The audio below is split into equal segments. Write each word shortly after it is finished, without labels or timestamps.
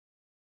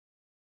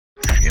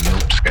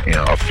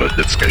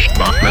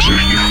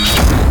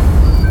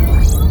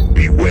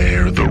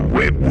Beware the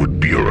Redwood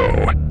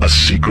Bureau, a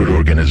secret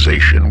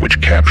organization which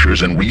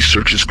captures and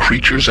researches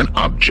creatures and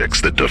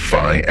objects that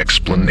defy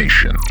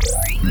explanation.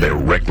 Their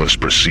reckless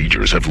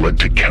procedures have led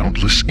to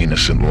countless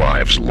innocent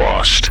lives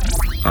lost.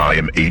 I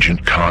am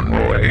Agent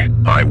Conroy.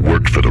 I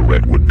worked for the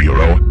Redwood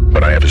Bureau,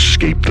 but I have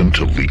escaped them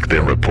to leak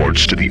their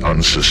reports to the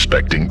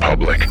unsuspecting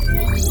public.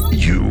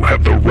 You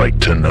have the right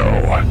to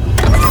know.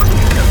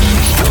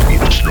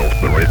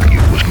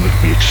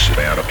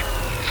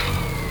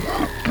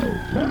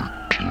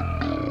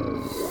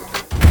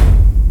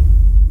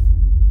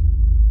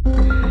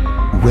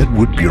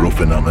 Redwood Bureau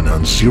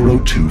Phenomenon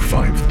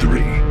 0253.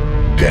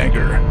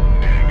 Dagger.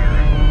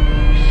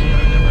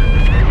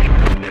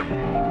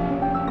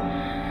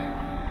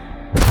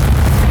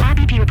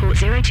 RBP report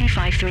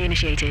 0253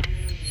 initiated.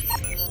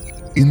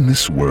 In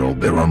this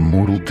world, there are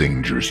mortal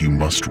dangers you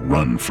must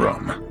run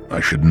from. I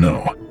should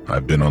know.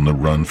 I've been on the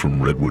run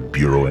from Redwood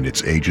Bureau and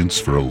its agents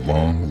for a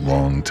long,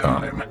 long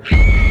time.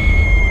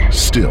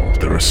 Still,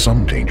 there are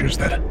some dangers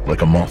that,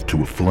 like a moth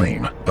to a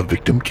flame, a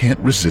victim can't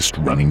resist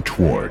running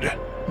toward.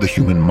 The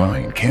human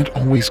mind can't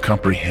always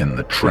comprehend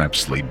the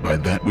traps laid by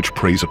that which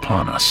preys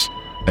upon us,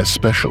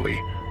 especially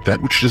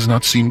that which does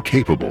not seem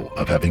capable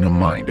of having a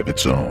mind of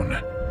its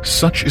own.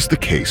 Such is the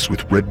case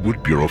with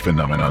Redwood Bureau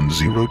Phenomenon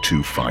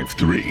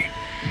 0253,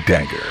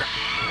 Dagger.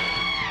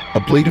 A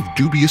blade of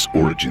dubious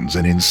origins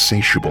and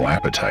insatiable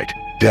appetite,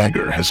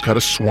 Dagger has cut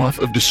a swath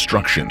of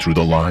destruction through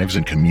the lives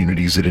and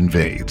communities it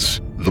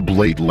invades. The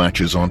blade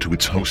latches onto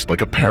its host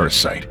like a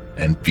parasite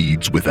and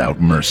feeds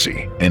without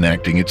mercy,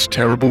 enacting its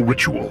terrible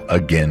ritual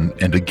again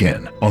and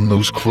again on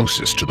those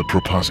closest to the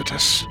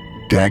propositus.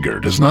 Dagger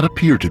does not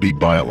appear to be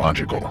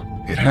biological.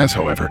 It has,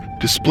 however,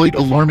 displayed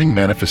alarming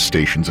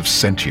manifestations of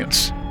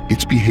sentience,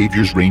 its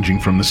behaviors ranging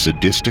from the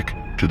sadistic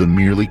to the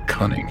merely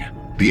cunning.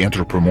 The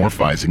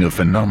anthropomorphizing of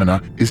phenomena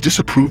is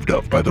disapproved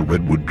of by the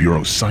Redwood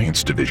Bureau's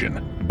Science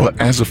Division, but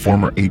as a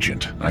former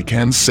agent, I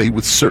can say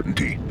with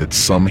certainty that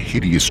some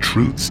hideous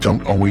truths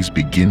don't always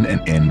begin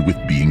and end with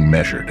being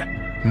measured,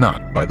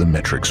 not by the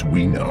metrics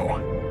we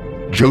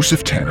know.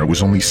 Joseph Tanner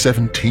was only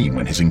 17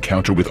 when his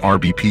encounter with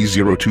RBP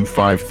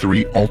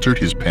 0253 altered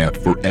his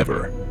path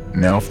forever.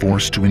 Now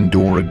forced to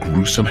endure a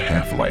gruesome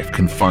half-life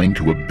confined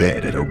to a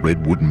bed at a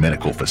Redwood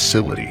medical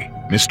facility,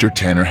 Mr.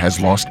 Tanner has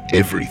lost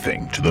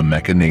everything to the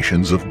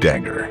machinations of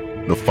Dagger.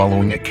 The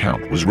following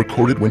account was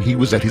recorded when he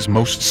was at his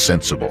most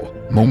sensible,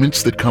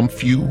 moments that come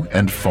few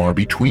and far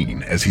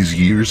between as his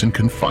years in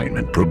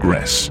confinement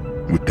progress.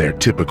 With their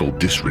typical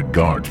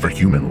disregard for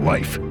human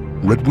life,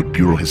 Redwood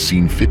Bureau has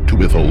seen fit to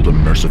withhold a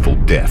merciful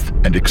death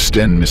and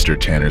extend Mr.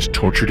 Tanner's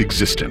tortured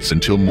existence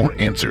until more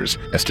answers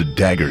as to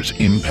Dagger's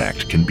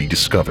impact can be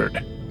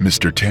discovered.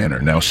 Mr.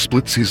 Tanner now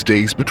splits his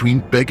days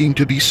between begging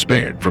to be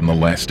spared from the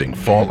lasting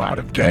fallout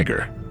of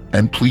Dagger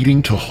and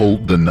pleading to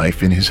hold the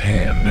knife in his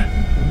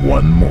hand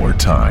one more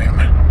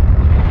time.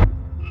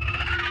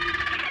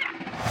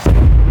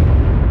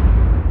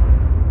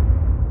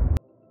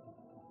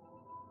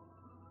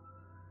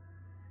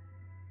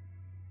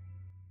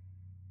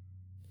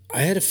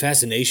 I had a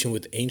fascination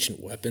with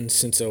ancient weapons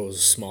since I was a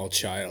small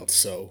child,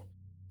 so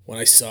when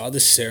I saw the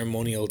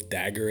ceremonial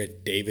dagger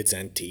at David's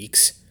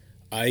Antiques,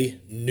 I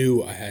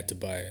knew I had to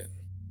buy it.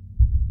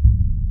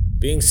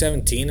 Being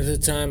 17 at the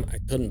time, I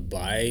couldn't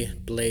buy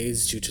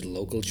blades due to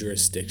local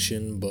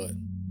jurisdiction, but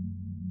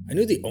I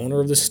knew the owner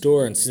of the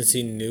store, and since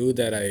he knew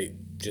that I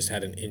just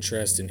had an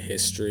interest in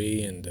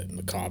history and the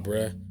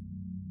macabre,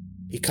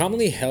 he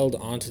commonly held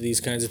onto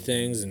these kinds of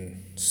things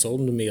and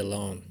sold them to me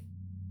alone.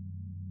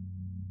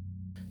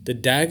 The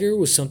dagger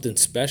was something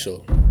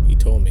special, he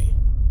told me.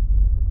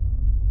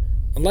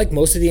 Unlike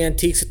most of the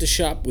antiques at the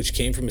shop, which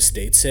came from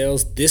estate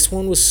sales, this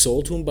one was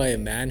sold to him by a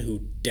man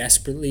who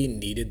desperately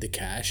needed the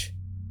cash.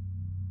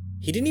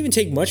 He didn't even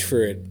take much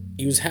for it.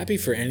 He was happy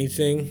for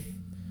anything.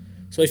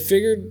 So I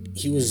figured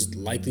he was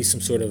likely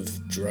some sort of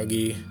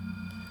druggie.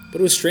 But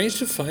it was strange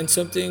to find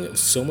something of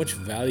so much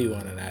value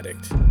on an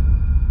addict.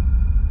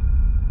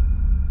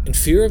 In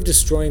fear of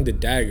destroying the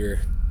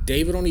dagger,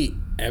 David only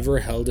ever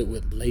held it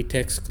with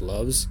latex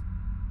gloves,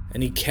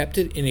 and he kept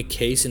it in a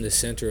case in the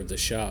center of the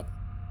shop.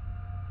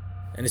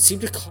 And it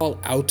seemed to call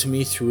out to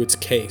me through its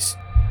case.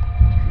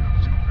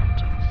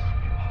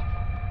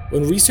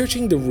 When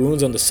researching the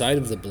runes on the side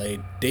of the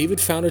blade, David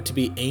found it to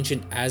be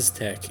ancient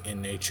Aztec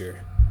in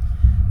nature,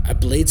 a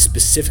blade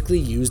specifically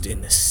used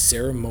in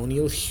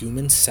ceremonial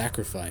human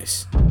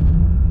sacrifice.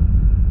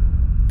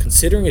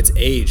 Considering its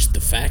age,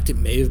 the fact it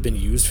may have been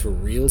used for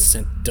real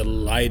sent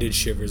delighted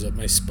shivers up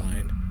my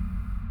spine.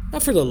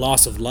 Not for the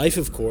loss of life,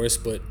 of course,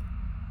 but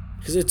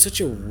because it's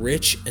such a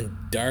rich and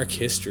dark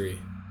history.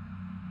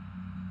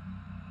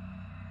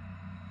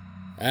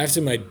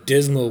 After my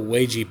dismal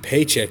wagey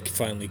paycheck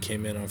finally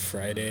came in on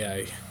Friday,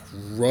 I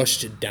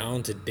rushed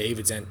down to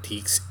David's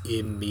Antiques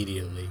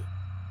immediately.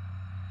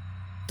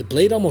 The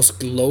blade almost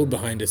glowed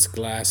behind its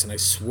glass, and I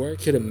swore I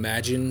could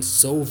imagine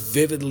so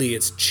vividly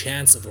its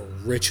chants of a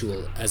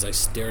ritual as I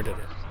stared at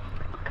it.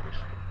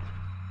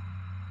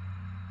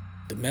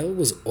 The metal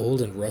was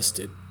old and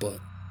rusted,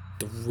 but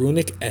the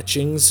runic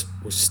etchings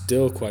were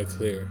still quite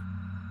clear.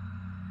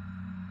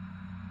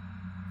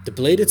 The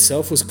blade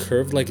itself was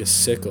curved like a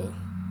sickle.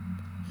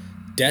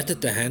 Death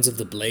at the hands of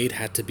the blade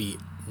had to be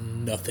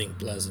nothing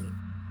pleasant.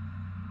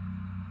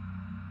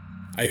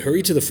 I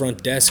hurried to the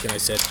front desk and I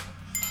said,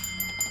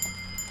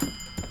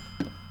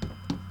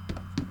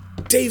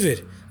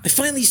 "David, I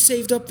finally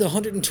saved up the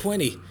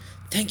 120.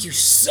 Thank you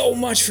so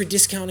much for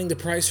discounting the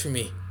price for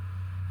me.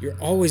 You're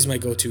always my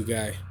go-to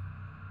guy."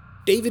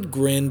 David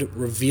grinned,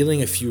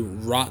 revealing a few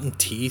rotten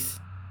teeth.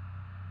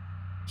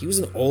 He was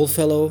an old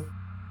fellow,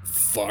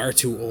 far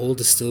too old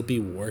to still be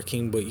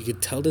working, but you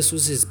could tell this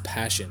was his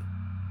passion.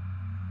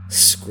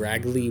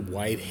 Scraggly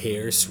white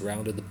hair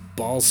surrounded the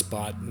bald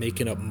spot,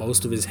 making up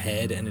most of his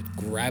head, and it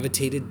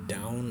gravitated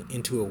down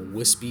into a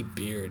wispy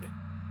beard.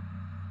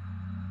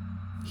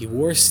 He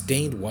wore a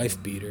stained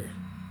wife beater,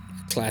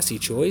 a classy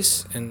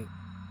choice, and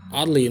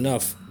oddly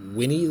enough,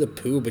 Winnie the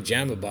Pooh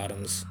pajama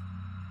bottoms.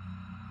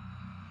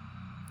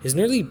 His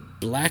nearly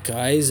black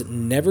eyes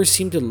never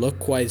seemed to look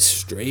quite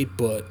straight,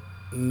 but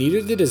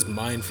neither did his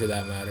mind for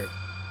that matter.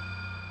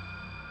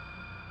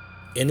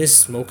 In his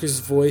smoker's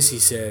voice, he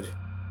said,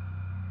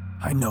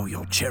 "I know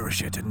you'll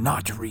cherish it and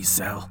not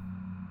resell.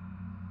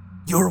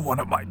 You're one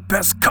of my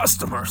best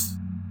customers."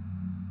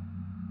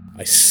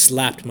 I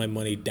slapped my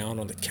money down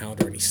on the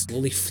counter and he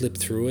slowly flipped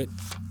through it,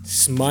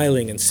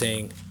 smiling and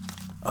saying,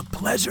 "A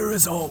pleasure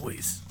as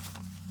always.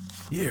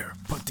 Here,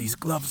 put these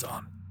gloves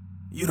on.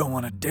 You don't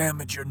want to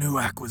damage your new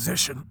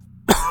acquisition."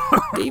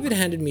 David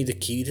handed me the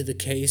key to the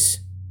case.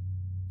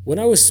 When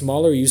I was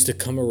smaller, he used to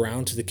come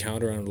around to the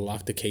counter and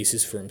unlock the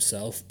cases for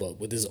himself,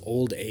 but with his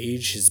old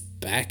age, his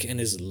back and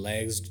his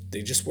legs,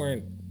 they just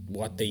weren't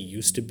what they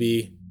used to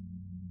be.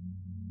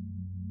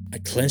 I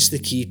clenched the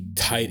key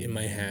tight in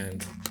my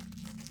hand.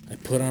 I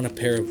put on a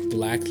pair of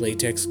black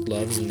latex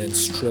gloves and then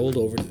strolled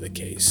over to the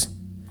case,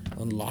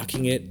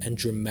 unlocking it and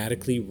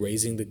dramatically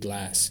raising the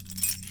glass.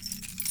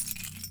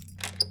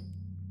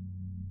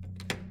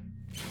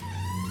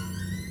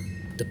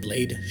 The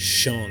blade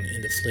shone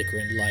in the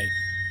flickering light,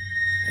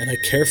 and I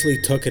carefully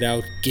took it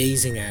out,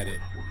 gazing at it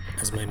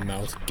as my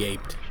mouth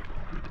gaped.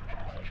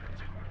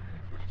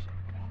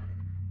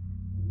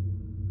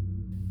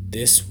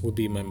 This would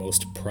be my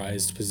most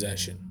prized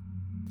possession,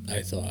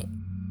 I thought.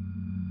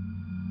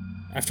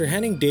 After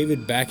handing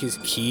David back his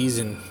keys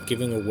and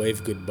giving a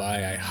wave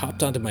goodbye, I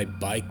hopped onto my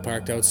bike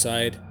parked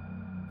outside,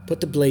 put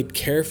the blade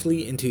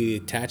carefully into the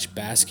attached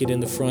basket in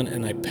the front,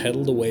 and I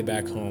pedaled away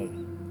back home.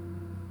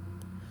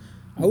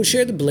 I would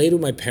share the blade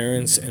with my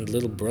parents and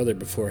little brother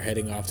before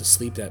heading off to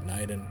sleep that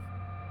night, and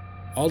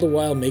all the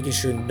while making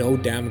sure no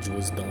damage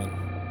was done.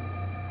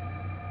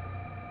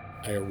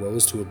 I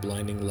arose to a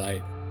blinding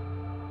light.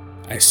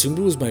 I assumed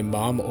it was my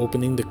mom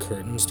opening the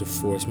curtains to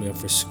force me up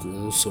for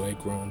school, so I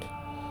groaned,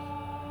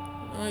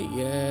 "Not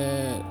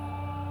yet."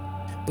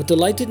 But the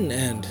light didn't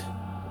end,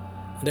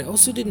 and I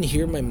also didn't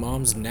hear my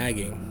mom's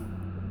nagging.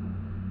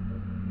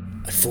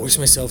 I forced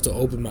myself to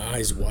open my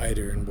eyes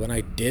wider, and when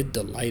I did,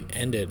 the light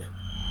ended.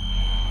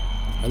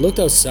 I looked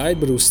outside,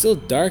 but it was still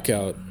dark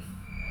out.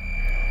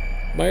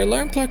 My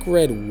alarm clock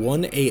read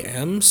 1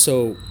 a.m.,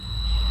 so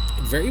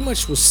it very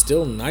much was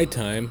still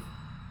nighttime.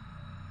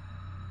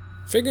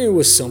 Figuring it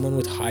was someone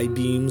with high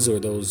beams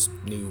or those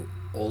new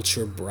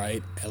ultra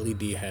bright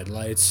LED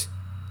headlights,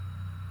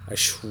 I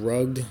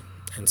shrugged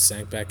and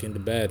sank back into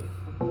bed.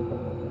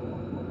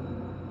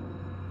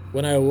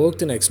 When I awoke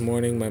the next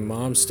morning, my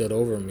mom stood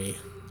over me,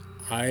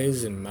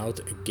 eyes and mouth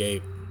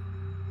agape.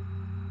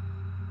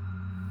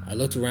 I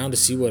looked around to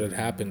see what had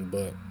happened,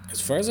 but as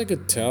far as I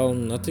could tell,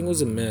 nothing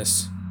was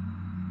amiss.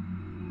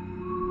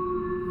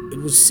 It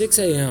was 6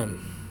 a.m.,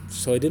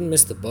 so I didn't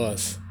miss the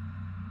bus.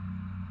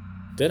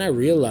 Then I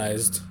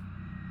realized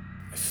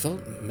I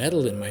felt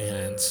metal in my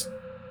hands.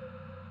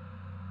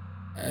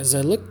 As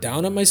I looked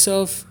down at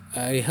myself,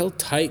 I held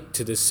tight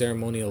to the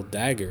ceremonial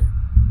dagger,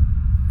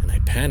 and I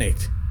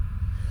panicked,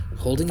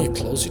 holding it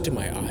closer to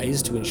my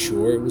eyes to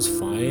ensure it was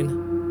fine.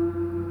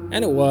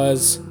 And it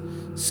was,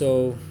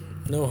 so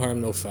no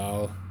harm, no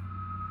foul.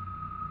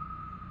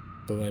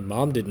 But my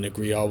mom didn't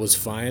agree all was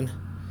fine,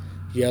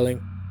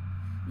 yelling,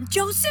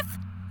 "Joseph,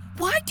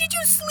 why did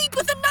you sleep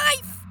with a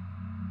knife?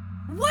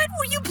 What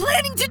were you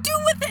planning to do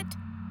with it?"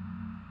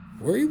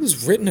 Worry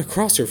was written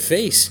across her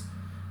face.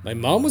 My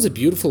mom was a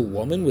beautiful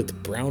woman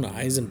with brown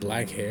eyes and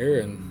black hair,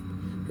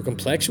 and her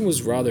complexion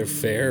was rather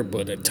fair,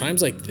 but at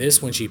times like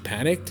this, when she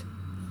panicked,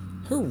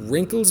 her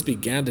wrinkles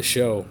began to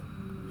show.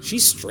 She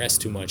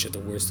stressed too much at the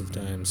worst of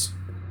times.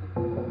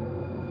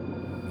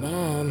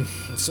 "Mom,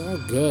 it's all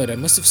good. I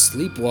must have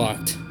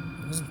sleepwalked.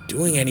 I wasn't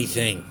doing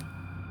anything,"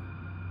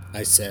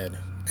 I said,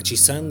 and she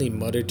silently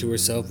muttered to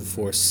herself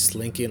before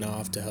slinking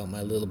off to help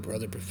my little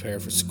brother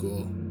prepare for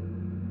school.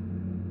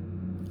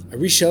 I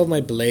reshelved my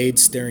blade,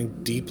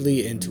 staring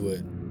deeply into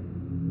it.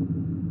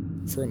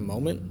 For a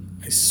moment,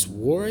 I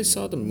swore I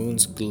saw the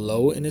moon's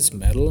glow in its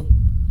metal,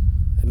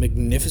 a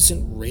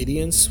magnificent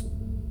radiance,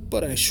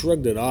 but I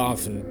shrugged it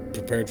off and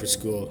prepared for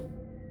school.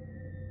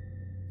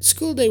 The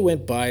school day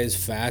went by as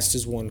fast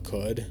as one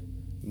could.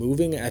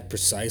 moving at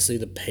precisely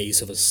the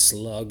pace of a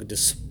slug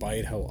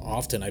despite how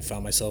often I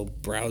found myself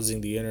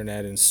browsing the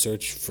internet in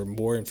search for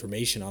more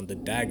information on the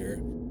dagger.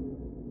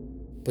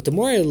 But the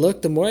more I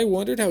looked, the more I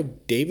wondered how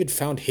David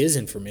found his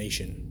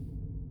information.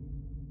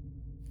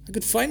 I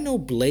could find no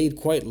blade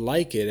quite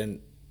like it,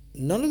 and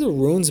none of the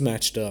runes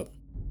matched up.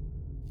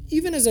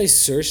 Even as I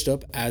searched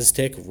up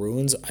Aztec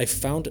runes, I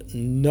found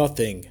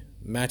nothing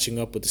matching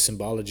up with the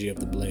symbology of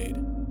the blade.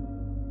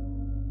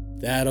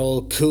 That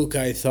old kook,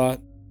 I thought.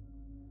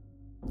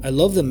 I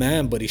love the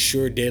man, but he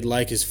sure did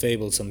like his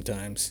fable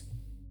sometimes.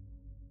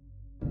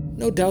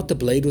 No doubt the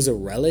blade was a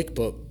relic,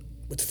 but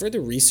with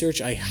further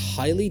research, I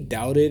highly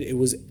doubted it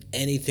was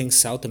anything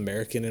South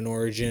American in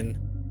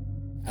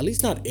origin. At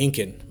least not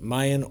Incan,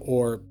 Mayan,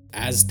 or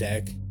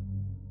Aztec.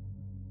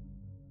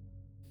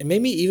 It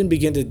made me even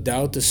begin to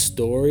doubt the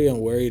story on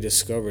where he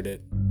discovered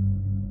it.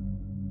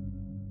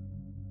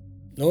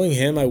 Knowing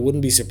him, I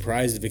wouldn't be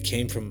surprised if it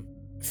came from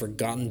a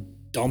forgotten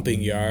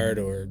dumping yard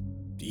or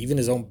even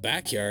his own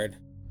backyard.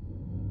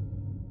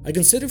 I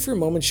considered for a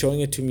moment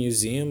showing it to a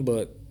museum,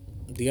 but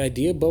the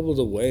idea bubbled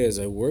away as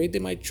I worried they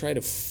might try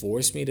to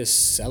force me to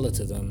sell it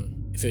to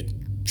them if it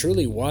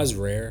truly was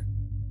rare.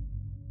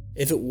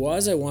 If it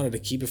was, I wanted to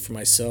keep it for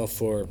myself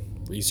for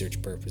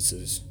research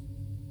purposes.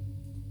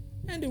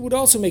 And it would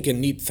also make a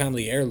neat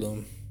family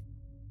heirloom.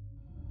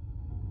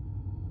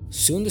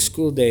 Soon the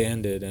school day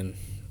ended and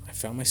I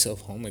found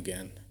myself home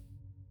again.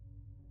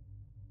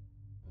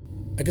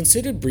 I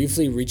considered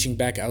briefly reaching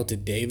back out to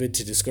David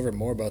to discover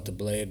more about the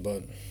blade,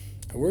 but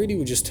I worried he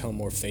would just tell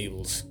more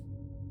fables.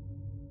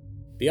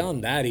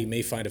 Beyond that, he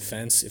may find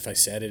offense if I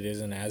said it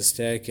is an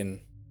Aztec, and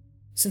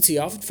since he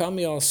often found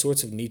me all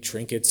sorts of neat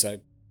trinkets,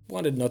 I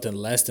wanted nothing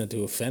less than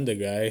to offend the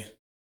guy.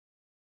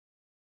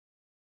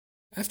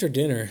 After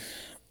dinner,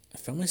 I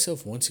found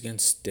myself once again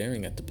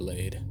staring at the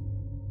blade.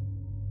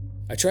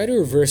 I tried to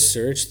reverse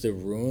search the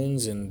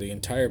runes and the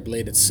entire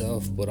blade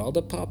itself, but all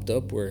that popped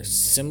up were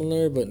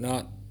similar but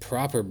not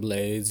proper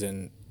blades,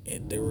 and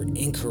they were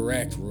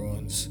incorrect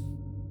runes.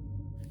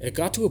 It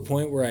got to a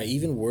point where I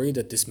even worried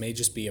that this may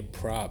just be a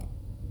prop,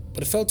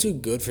 but it felt too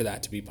good for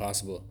that to be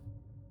possible.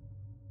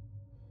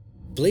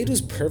 Blade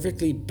was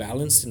perfectly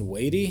balanced and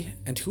weighty,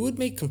 and who would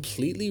make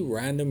completely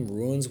random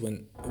runes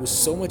when it was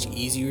so much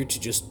easier to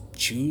just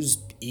choose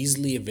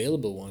easily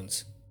available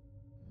ones?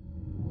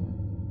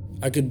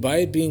 I could buy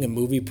it being a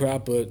movie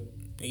prop, but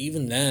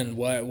even then,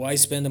 why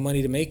spend the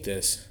money to make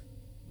this?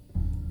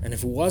 And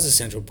if it was a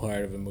central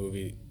part of a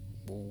movie,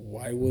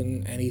 why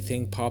wouldn't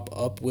anything pop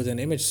up with an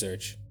image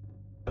search?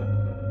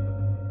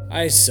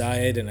 I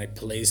sighed and I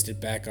placed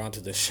it back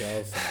onto the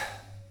shelf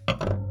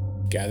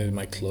and gathered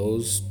my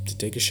clothes to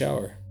take a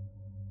shower.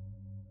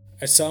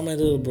 I saw my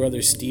little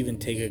brother Steven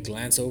take a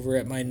glance over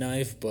at my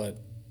knife, but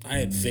I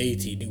had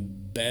faith he knew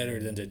better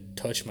than to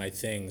touch my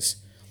things.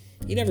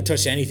 He never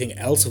touched anything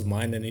else of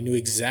mine, and he knew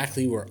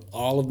exactly where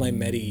all of my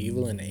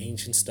medieval and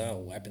ancient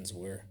style weapons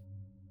were.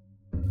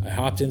 I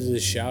hopped into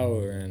the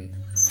shower, and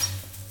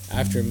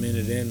after a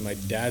minute in, my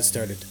dad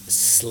started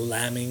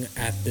slamming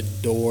at the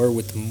door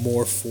with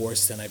more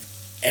force than I've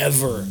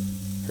ever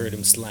heard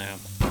him slam.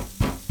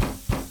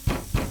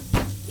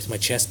 With my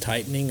chest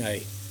tightening,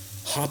 I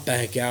hopped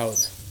back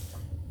out,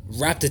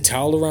 wrapped a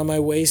towel around my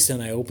waist,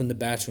 and I opened the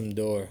bathroom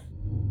door.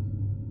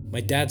 My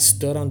dad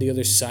stood on the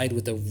other side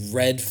with a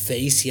red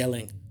face,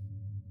 yelling,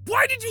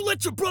 Why did you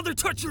let your brother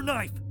touch your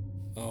knife?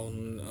 "Oh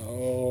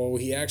no,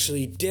 he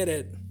actually did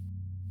it."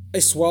 I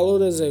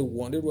swallowed as I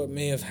wondered what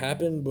may have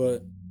happened,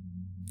 but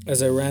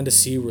as I ran to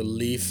see,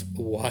 relief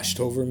washed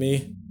over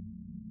me.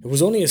 It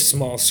was only a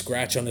small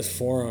scratch on his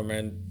forearm,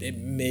 and it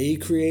may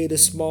create a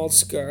small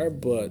scar,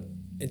 but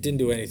it didn't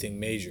do anything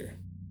major.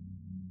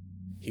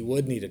 He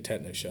would need a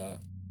tetanus shot.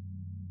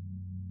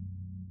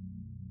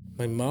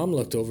 My mom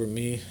looked over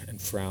me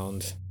and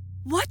frowned.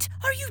 What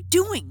are you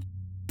doing?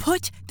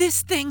 Put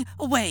this thing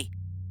away.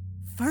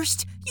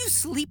 First, you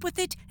sleep with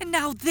it, and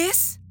now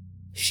this?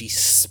 She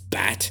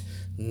spat,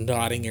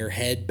 nodding her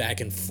head back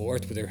and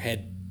forth with her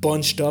head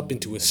bunched up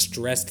into a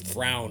stressed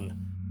frown.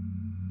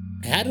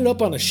 I had it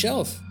up on a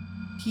shelf.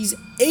 He's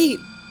 8.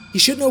 He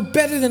should know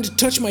better than to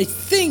touch my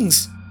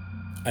things,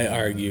 I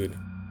argued.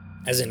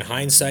 As in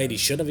hindsight, he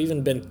should have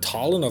even been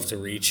tall enough to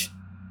reach.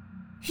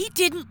 He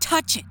didn't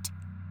touch it.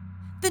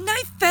 The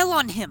knife fell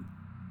on him.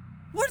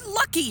 We're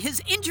lucky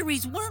his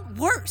injuries weren't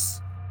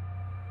worse.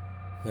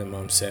 My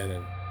mom said,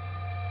 and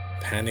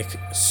panic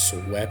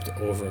swept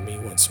over me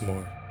once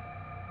more.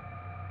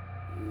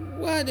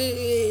 What?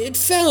 It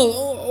fell.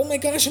 Oh my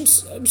gosh,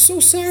 I'm so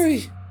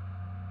sorry,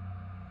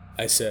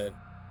 I said,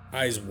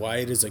 eyes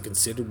wide as I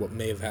considered what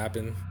may have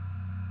happened.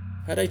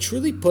 Had I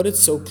truly put it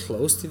so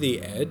close to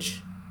the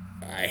edge?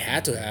 I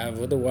had to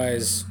have,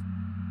 otherwise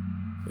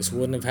this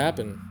wouldn't have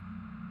happened.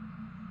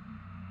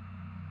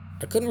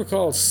 I couldn't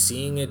recall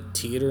seeing it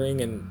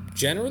teetering, and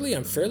generally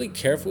I'm fairly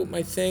careful with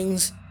my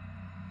things,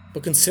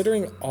 but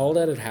considering all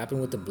that had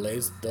happened with the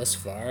blades thus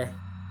far,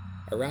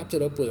 I wrapped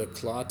it up with a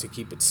cloth to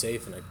keep it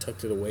safe and I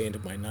tucked it away into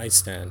my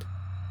nightstand.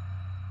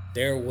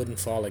 There it wouldn't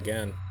fall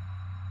again.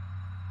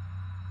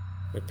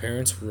 My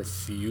parents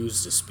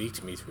refused to speak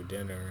to me through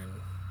dinner, and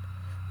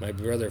my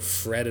brother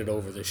fretted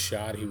over the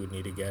shot he would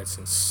need to get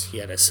since he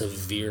had a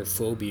severe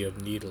phobia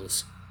of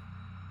needles.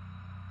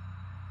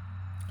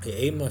 I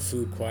ate my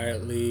food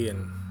quietly,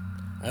 and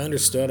I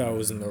understood I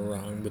was in the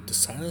wrong, but the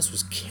silence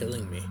was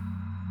killing me.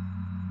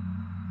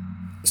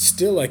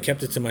 Still, I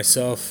kept it to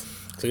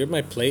myself, cleared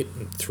my plate,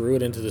 and threw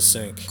it into the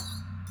sink.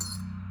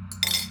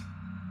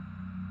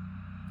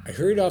 I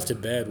hurried off to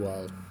bed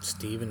while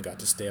Steven got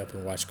to stay up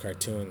and watch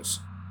cartoons.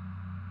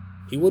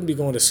 He wouldn't be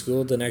going to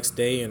school the next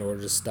day in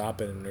order to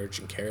stop at an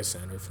urgent care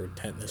center for a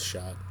tetanus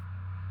shot.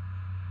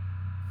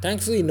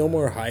 Thankfully, no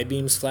more high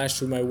beams flashed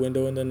through my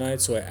window in the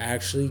night, so I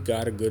actually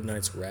got a good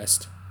night's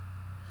rest.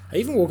 I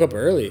even woke up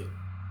early.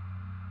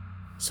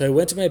 So I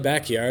went to my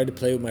backyard to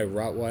play with my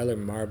Rottweiler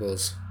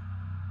Marbles.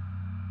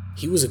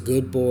 He was a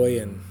good boy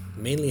and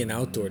mainly an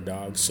outdoor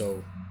dog,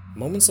 so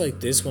moments like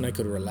this when I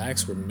could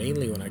relax were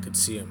mainly when I could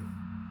see him.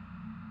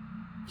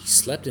 He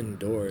slept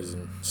indoors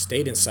and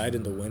stayed inside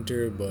in the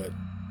winter, but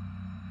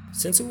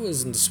since it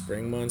was in the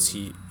spring months,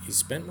 he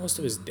spent most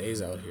of his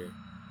days out here.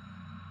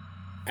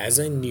 As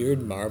I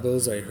neared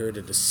Marbles, I heard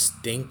a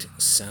distinct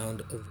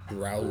sound of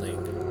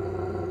growling.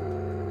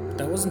 But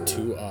that wasn't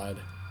too odd.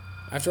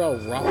 After all,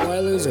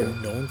 Rottweilers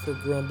are known for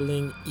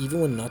grumbling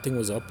even when nothing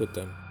was up with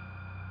them.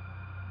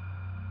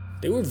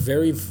 They were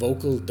very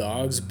vocal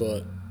dogs,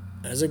 but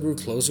as I grew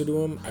closer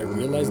to him, I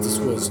realized this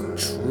was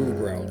true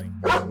growling.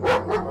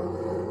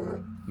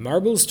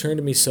 Marbles turned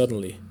to me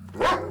suddenly,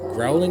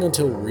 growling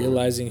until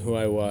realizing who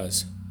I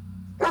was.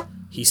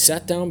 He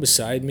sat down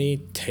beside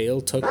me,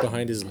 tail tucked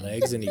behind his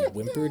legs, and he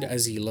whimpered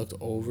as he looked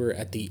over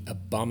at the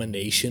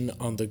abomination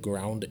on the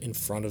ground in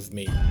front of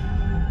me.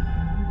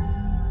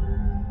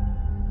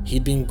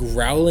 He'd been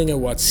growling at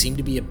what seemed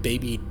to be a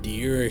baby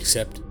deer,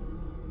 except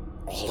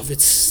all of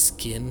its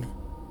skin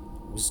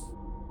was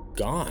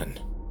gone.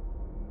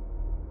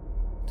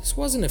 This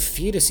wasn't a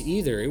fetus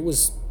either. It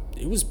was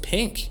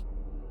pink.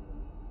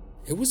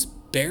 It was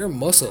bare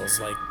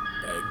muscles, like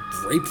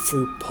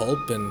grapefruit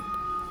pulp and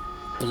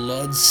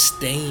blood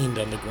stained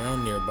on the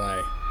ground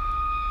nearby.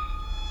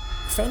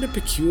 I found it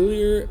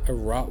peculiar a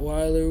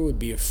Rottweiler would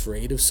be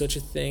afraid of such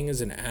a thing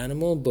as an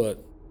animal,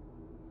 but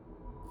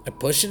I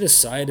pushed it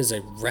aside as I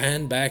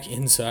ran back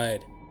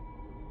inside.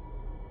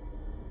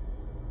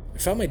 I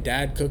found my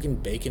dad cooking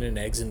bacon and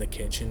eggs in the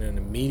kitchen, and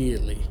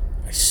immediately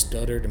I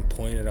stuttered and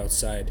pointed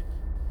outside.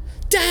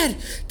 "Dad,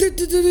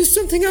 there's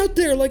something out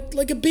there,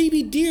 like a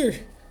baby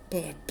deer.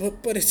 But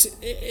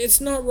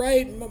it's not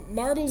right.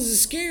 Marbles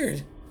is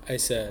scared," I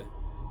said.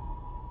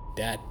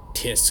 Dad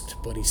tisked,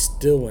 but he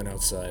still went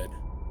outside.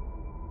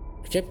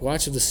 I kept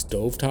watch of the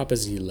stovetop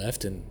as he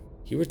left, and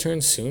he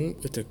returned soon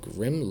with a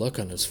grim look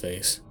on his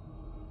face.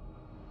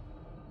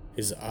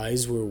 His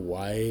eyes were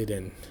wide,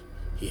 and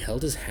he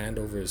held his hand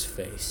over his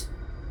face.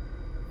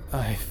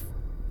 "I've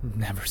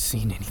never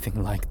seen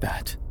anything like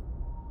that.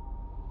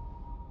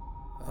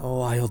 A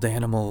wild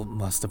animal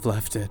must have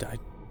left it.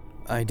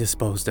 I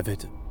disposed of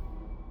it.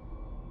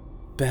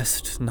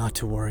 Best not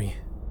to worry."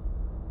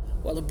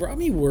 Well, it brought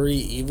me worry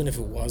even if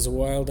it was a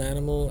wild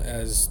animal,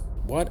 as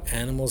what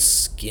animal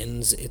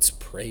skins its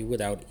prey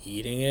without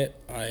eating it?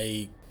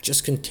 I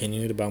just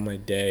continued about my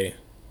day.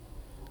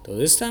 Though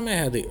this time I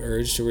had the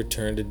urge to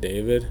return to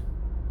David.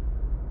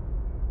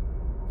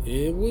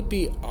 It would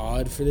be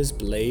odd for this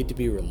blade to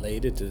be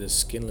related to the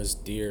skinless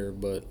deer,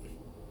 but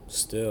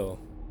still.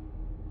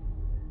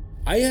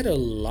 I had a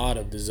lot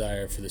of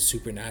desire for the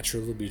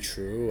supernatural to be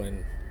true,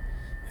 and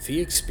if he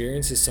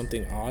experiences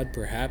something odd,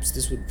 perhaps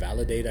this would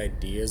validate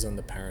ideas on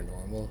the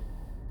paranormal.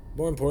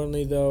 More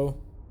importantly, though,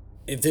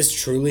 if this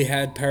truly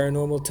had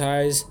paranormal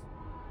ties,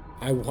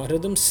 I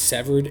wanted them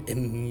severed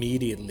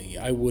immediately.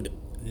 I would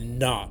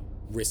not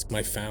risk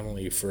my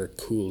family for a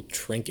cool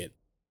trinket.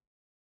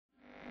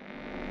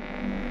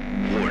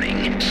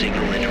 Warning,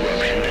 signal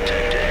interruption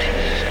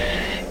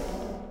detected.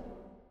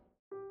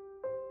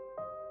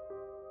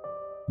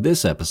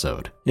 This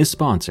episode is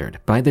sponsored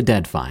by The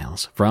Dead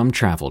Files from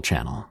Travel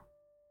Channel.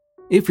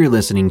 If you're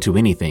listening to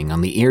anything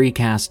on the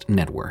EerieCast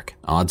network,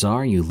 odds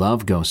are you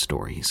love ghost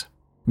stories.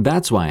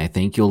 That's why I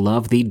think you'll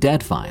love The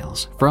Dead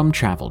Files from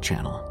Travel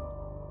Channel.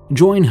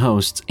 Join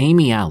hosts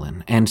Amy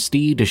Allen and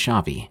Steve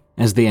DeShavi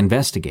as they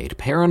investigate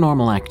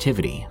paranormal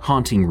activity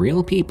haunting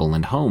real people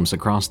and homes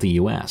across the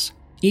U.S.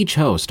 Each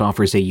host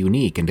offers a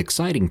unique and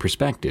exciting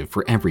perspective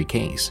for every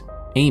case.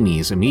 Amy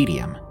is a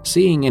medium,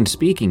 seeing and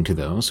speaking to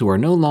those who are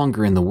no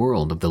longer in the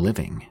world of the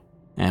living.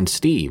 And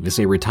Steve is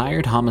a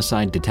retired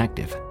homicide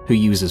detective who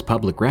uses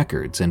public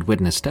records and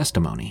witness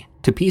testimony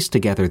to piece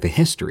together the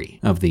history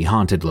of the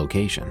haunted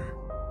location.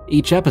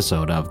 Each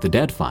episode of The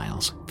Dead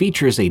Files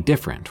features a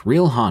different,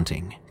 real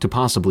haunting to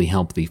possibly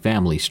help the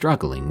family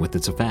struggling with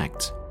its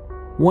effects.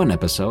 One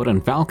episode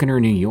on Falconer,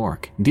 New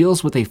York,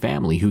 deals with a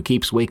family who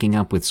keeps waking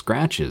up with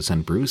scratches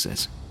and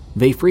bruises.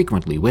 They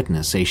frequently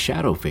witness a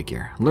shadow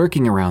figure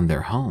lurking around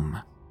their home.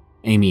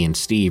 Amy and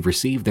Steve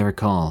receive their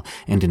call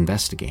and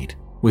investigate,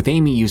 with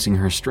Amy using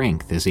her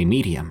strength as a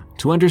medium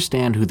to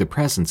understand who the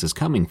presence is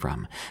coming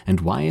from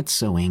and why it's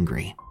so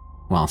angry.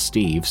 while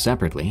Steve,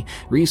 separately,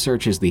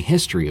 researches the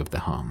history of the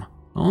home,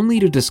 only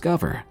to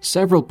discover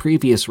several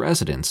previous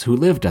residents who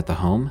lived at the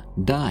home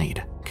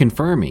died,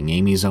 confirming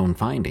Amy's own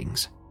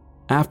findings.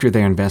 After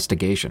their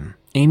investigation,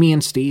 Amy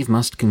and Steve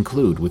must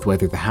conclude with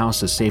whether the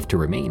house is safe to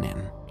remain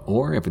in,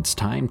 or if it's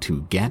time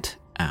to get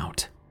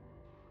out.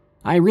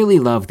 I really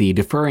love the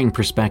differing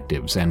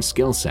perspectives and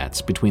skill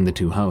sets between the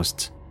two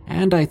hosts,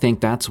 and I think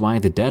that's why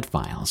The Dead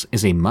Files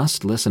is a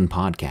must-listen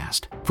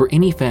podcast for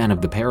any fan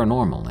of the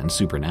paranormal and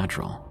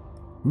supernatural.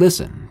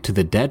 Listen to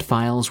The Dead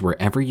Files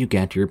wherever you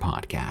get your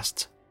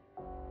podcasts.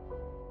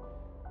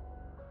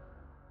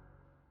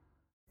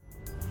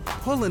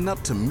 Pulling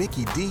up to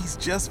Mickey D's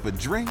just for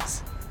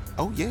drinks?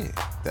 Oh yeah,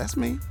 that's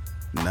me.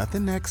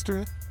 Nothing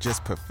extra,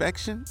 just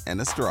perfection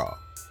and a straw.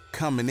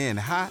 Coming in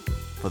hot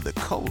for the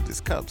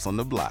coldest cups on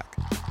the block.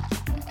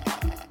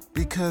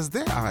 Because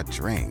there are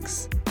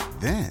drinks.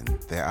 Then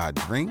there are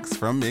drinks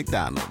from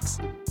McDonald's.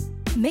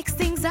 Mix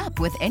things up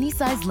with any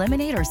size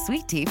lemonade or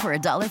sweet tea for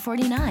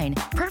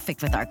 $1.49.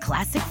 Perfect with our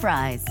classic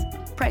fries.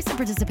 Price and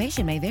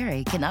participation may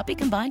vary. Cannot be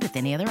combined with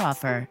any other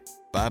offer.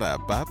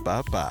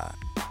 Ba-da-ba-ba-ba.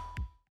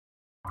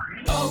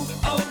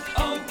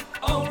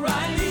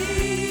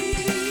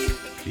 O'Reilly.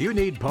 You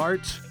need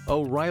parts?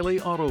 O'Reilly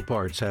Auto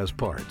Parts has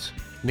parts.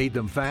 Need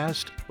them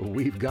fast?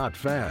 We've got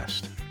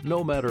fast.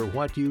 No matter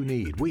what you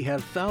need, we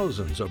have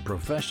thousands of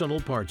professional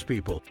parts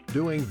people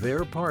doing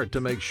their part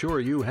to make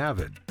sure you have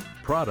it.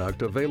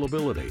 Product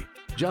availability.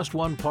 Just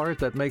one part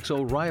that makes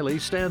O'Reilly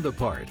stand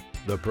apart.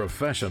 The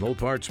professional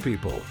parts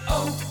people.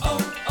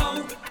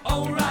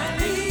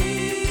 O'Reilly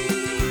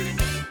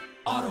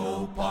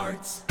Auto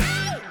Parts.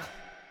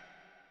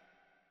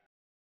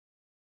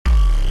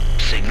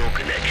 Signal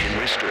connection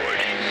restored.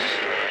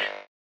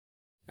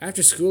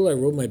 After school, I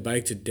rode my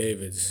bike to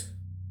David's.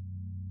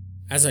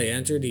 As I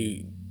entered,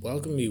 he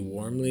welcomed me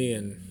warmly,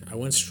 and I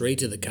went straight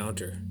to the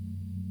counter.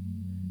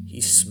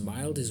 He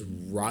smiled his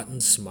rotten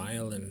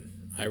smile,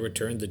 and I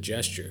returned the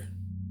gesture.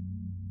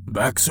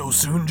 Back so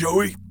soon,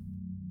 Joey?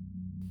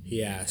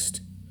 He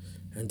asked,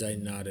 and I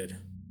nodded.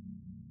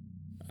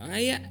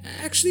 I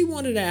actually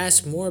wanted to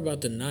ask more about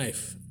the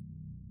knife,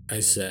 I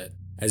said,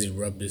 as he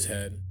rubbed his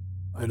head.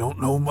 I don't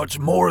know much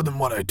more than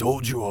what I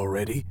told you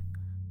already,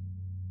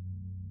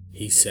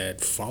 he said,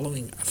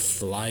 following a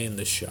fly in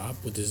the shop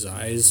with his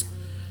eyes,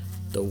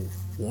 though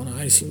one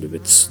eye seemed a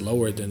bit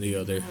slower than the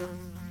other.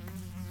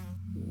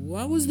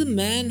 What was the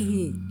man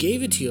who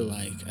gave it to you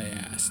like? I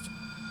asked,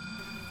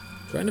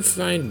 trying to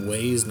find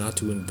ways not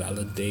to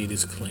invalidate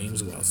his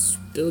claims while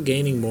still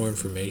gaining more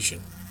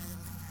information.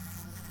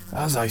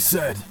 As I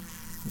said,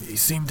 he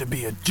seemed to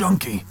be a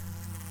junkie,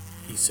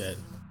 he said.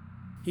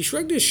 He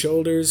shrugged his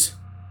shoulders.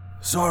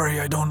 Sorry,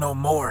 I don't know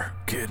more,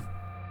 kid.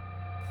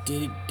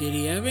 Did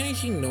he have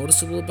anything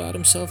noticeable about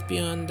himself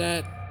beyond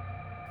that?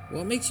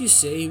 What makes you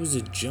say he was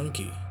a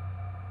junkie?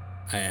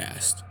 I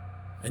asked.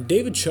 And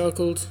David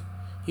chuckled.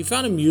 He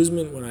found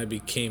amusement when I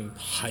became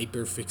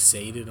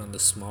hyper-fixated on the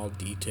small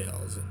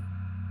details, and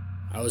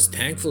I was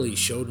thankful he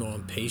showed no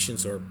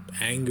impatience or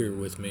anger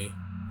with me.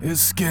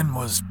 His skin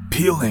was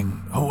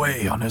peeling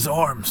away on his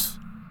arms.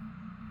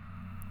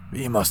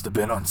 He must have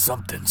been on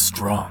something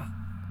strong,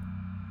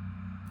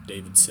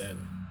 David said.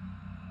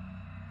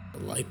 A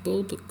light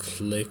bulb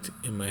clicked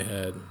in my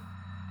head.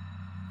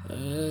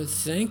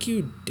 Thank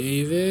you,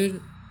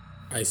 David,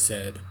 I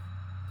said,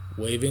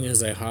 waving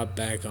as I hopped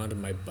back onto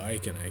my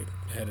bike and I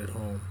headed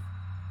home.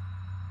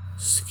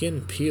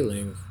 Skin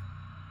peeling.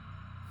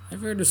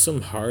 I've heard of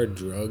some hard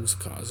drugs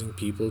causing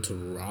people to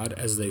rot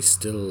as they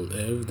still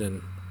lived,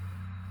 and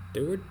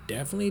there were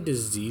definitely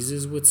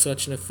diseases with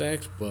such an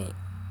effect, but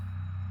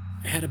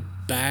I had a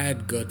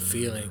bad gut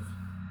feeling.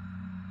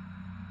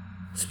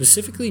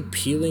 Specifically,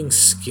 peeling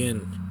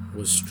skin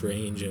was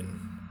strange,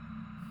 and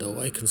though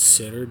I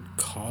considered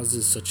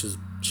causes such as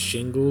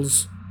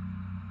shingles,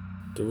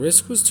 the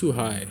risk was too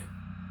high.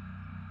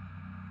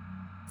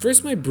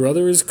 First my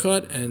brother is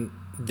cut, and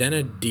then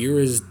a deer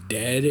is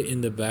dead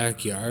in the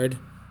backyard,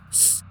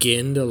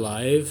 skinned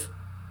alive.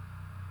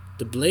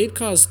 The blade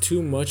caused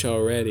too much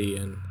already,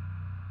 and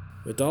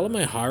with all of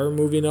my horror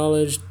movie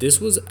knowledge, this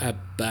was a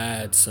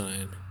bad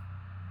sign.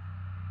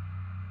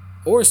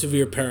 Or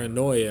severe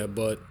paranoia,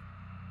 but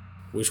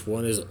which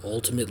one is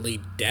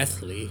ultimately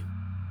deathly?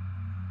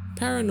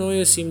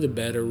 Paranoia seemed a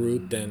better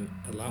route than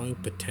allowing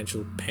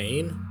potential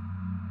pain.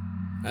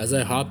 As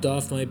I hopped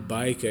off my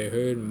bike, I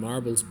heard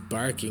Marbles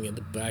barking in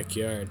the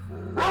backyard.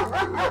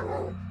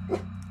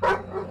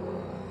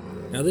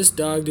 Now this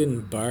dog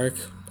didn't bark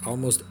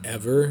almost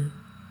ever.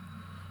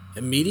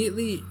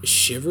 Immediately,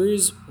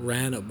 shivers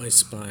ran up my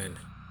spine.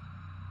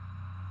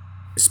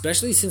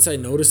 Especially since I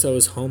noticed I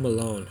was home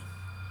alone.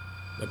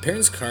 My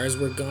parents' cars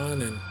were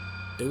gone, and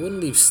they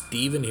wouldn't leave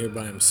Steven here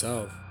by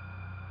himself.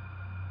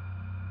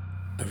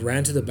 I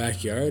ran to the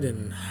backyard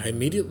and I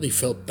immediately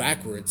fell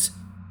backwards.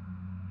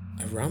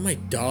 Around my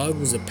dog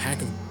was a pack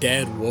of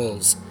dead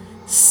wolves,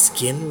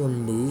 skin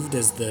removed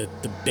as the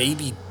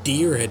baby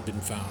deer had been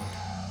found.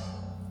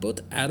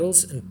 Both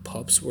adults and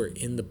pups were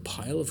in the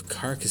pile of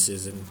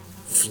carcasses and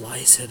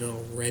Flies had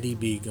already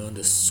begun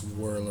to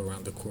swirl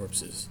around the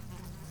corpses.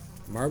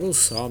 Marbles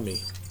saw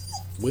me,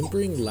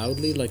 whimpering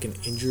loudly like an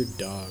injured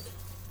dog.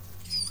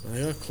 When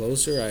I got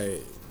closer,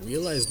 I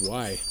realized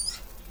why.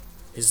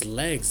 His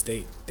legs,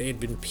 they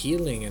had been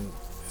peeling, and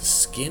his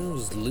skin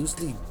was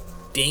loosely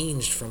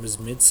danged from his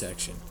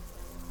midsection.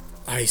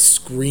 I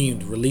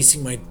screamed,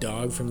 releasing my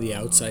dog from the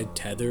outside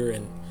tether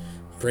and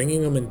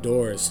bringing him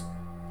indoors.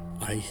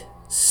 I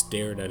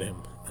stared at him,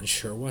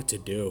 unsure what to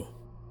do.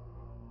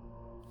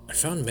 I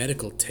found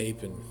medical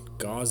tape and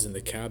gauze in the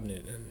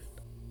cabinet,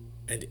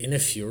 and in a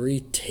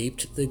fury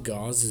taped the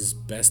gauze as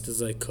best as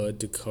I could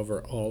to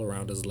cover all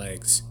around his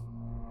legs.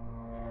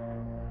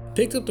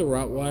 Picked up the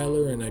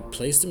Rottweiler and I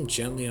placed him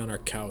gently on our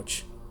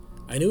couch.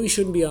 I knew he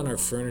shouldn't be on our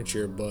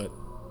furniture, but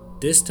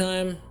this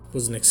time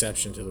was an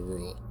exception to the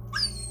rule.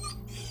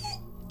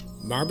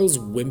 Marbles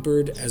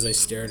whimpered as I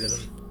stared at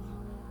him.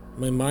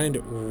 My mind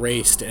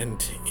raced,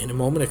 and in a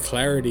moment of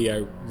clarity,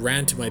 I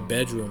ran to my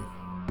bedroom.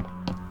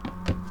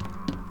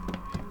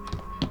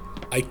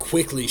 I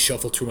quickly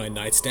shuffled through my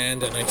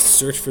nightstand and I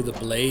searched for the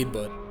blade,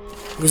 but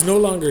it was no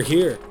longer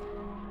here.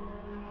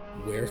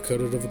 Where could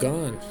it have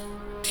gone?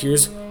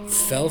 Tears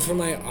fell from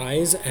my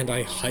eyes and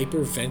I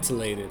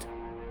hyperventilated.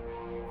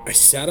 I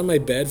sat on my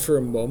bed for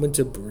a moment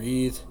to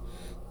breathe.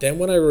 Then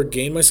when I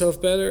regained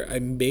myself better, I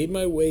made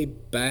my way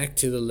back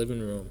to the living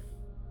room.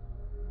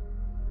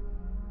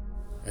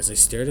 As I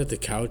stared at the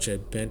couch, I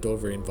bent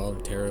over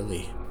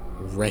involuntarily,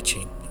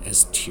 retching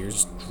as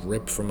tears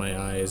dripped from my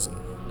eyes and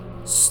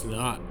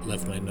snot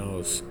left my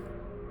nose.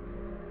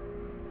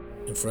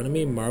 In front of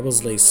me,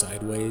 Marbles lay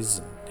sideways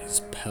and his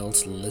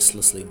pelt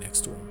listlessly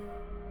next to him.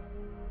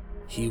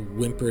 He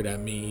whimpered at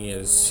me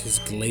as his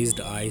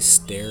glazed eyes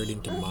stared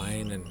into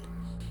mine, and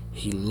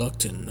he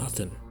looked at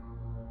nothing.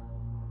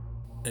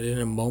 And in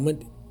a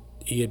moment,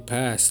 he had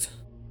passed.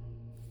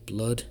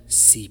 Blood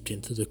seeped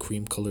into the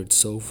cream-colored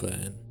sofa,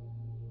 and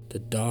the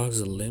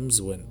dog's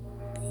limbs went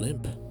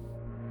limp.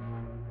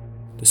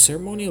 The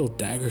ceremonial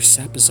dagger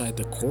sat beside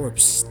the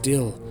corpse,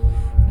 still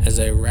as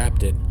I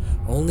wrapped it,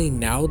 only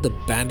now the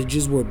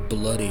bandages were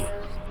bloody.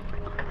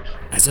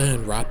 As I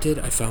unwrapped it,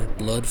 I found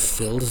blood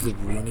filled the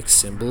runic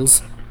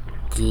symbols,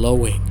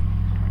 glowing.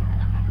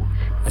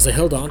 As I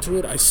held onto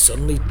it, I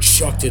suddenly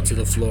chucked it to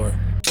the floor.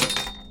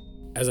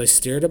 As I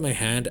stared at my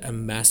hand, a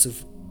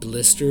massive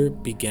blister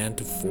began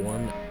to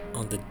form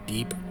on the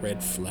deep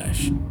red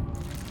flesh.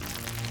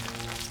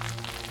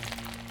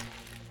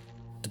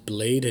 The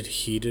blade had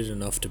heated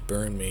enough to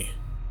burn me.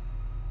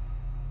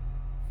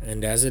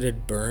 And as it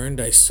had burned,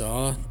 I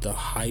saw the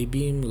high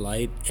beam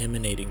light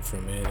emanating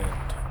from it,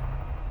 and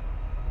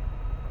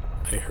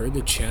I heard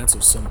the chants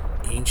of some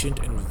ancient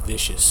and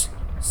vicious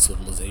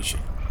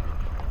civilization.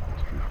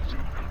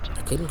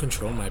 I couldn't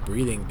control my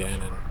breathing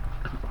then, and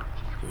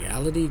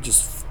reality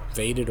just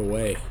faded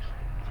away.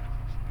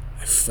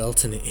 I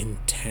felt an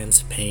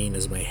intense pain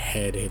as my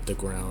head hit the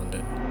ground,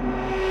 and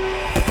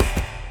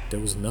there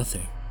was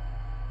nothing.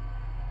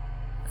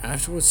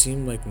 After what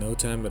seemed like no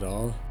time at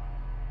all,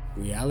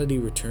 reality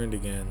returned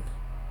again,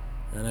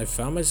 and I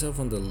found myself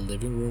on the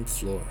living room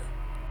floor.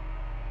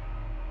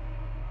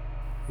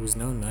 It was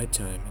now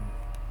nighttime, and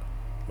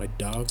my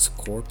dog's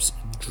corpse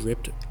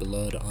dripped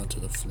blood onto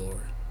the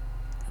floor,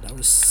 and I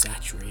was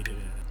saturated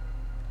in it.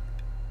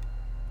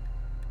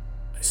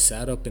 I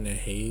sat up in a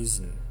haze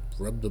and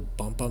rubbed the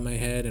bump on my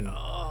head, and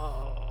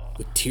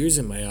with tears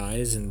in my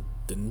eyes and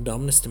the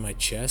numbness in my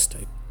chest,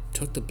 I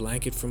took the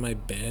blanket from my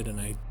bed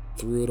and I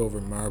threw it over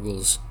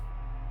Marbles.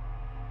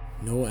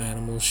 No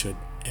animal should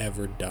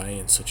ever die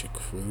in such a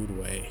crude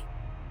way.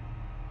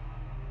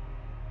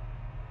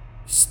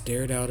 I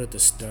stared out at the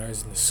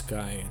stars in the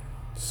sky, and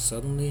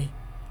suddenly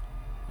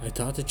I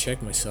thought to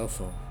check my cell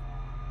phone.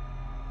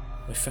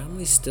 My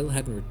family still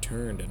hadn't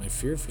returned, and I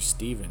feared for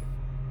Stephen.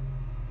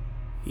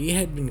 He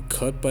had been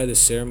cut by the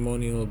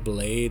ceremonial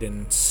blade,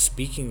 and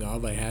speaking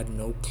of, I had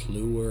no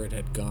clue where it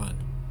had gone.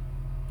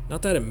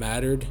 Not that it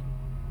mattered.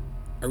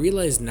 I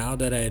realized now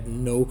that I had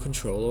no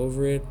control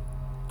over it.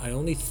 I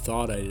only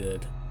thought I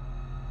did.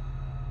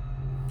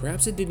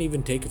 Perhaps it didn't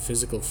even take a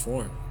physical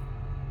form.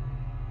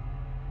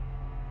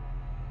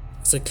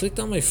 As I clicked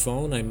on my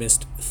phone, I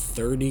missed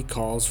 30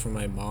 calls from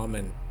my mom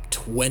and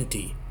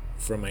 20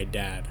 from my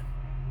dad.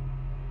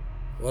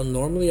 While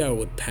normally I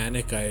would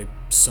panic, I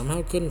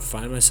somehow couldn't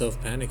find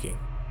myself panicking.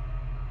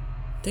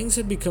 Things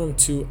had become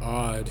too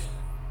odd.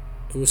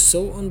 It was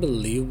so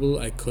unbelievable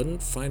I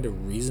couldn't find a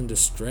reason to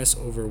stress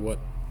over what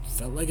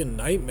felt like a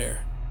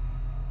nightmare.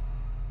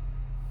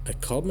 I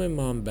called my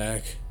mom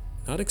back,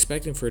 not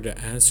expecting for her to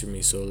answer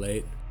me so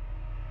late.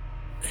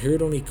 I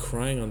heard only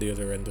crying on the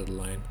other end of the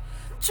line.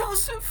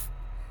 Joseph,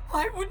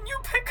 why wouldn't you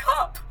pick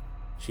up?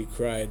 She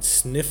cried,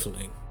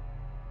 sniffling.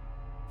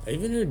 I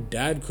even heard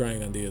Dad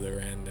crying on the other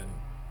end, and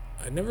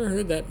I never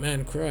heard that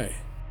man cry.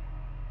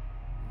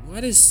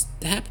 What is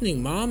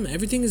happening, Mom?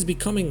 Everything is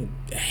becoming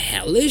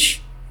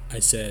hellish? I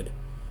said,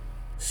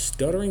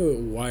 stuttering with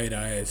wide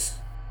eyes.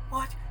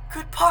 What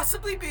could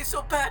possibly be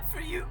so bad for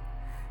you?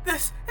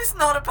 This is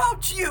not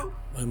about you.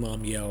 My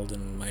mom yelled,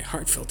 and my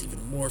heart felt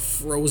even more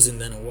frozen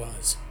than it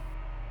was.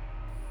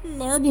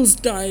 Marbles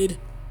died.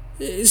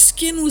 His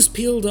skin was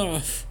peeled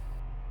off,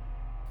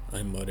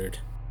 I muttered.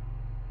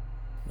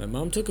 My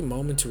mom took a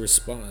moment to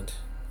respond.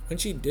 When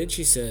she did,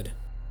 she said,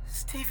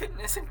 Stephen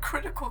is in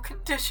critical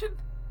condition.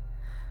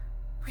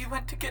 We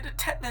went to get a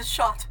tetanus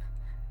shot,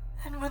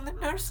 and when the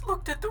nurse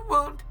looked at the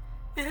wound,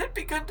 it had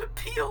begun to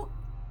peel.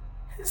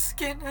 His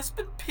skin has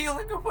been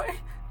peeling away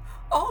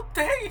all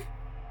day.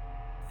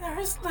 There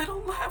is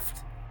little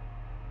left.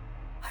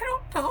 I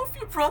don't know if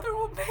your brother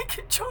will make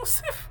it,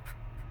 Joseph.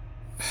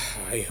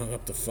 I hung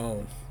up the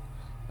phone.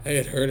 I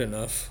had heard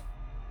enough.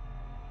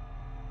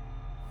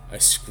 I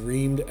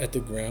screamed at the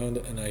ground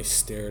and I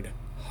stared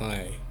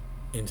high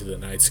into the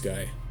night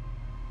sky.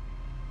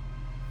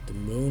 The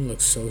moon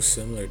looked so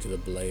similar to the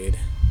blade,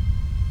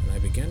 and I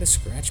began to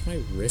scratch my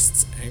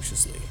wrists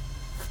anxiously.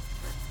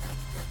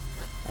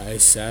 I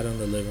sat on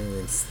the living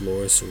room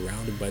floor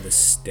surrounded by the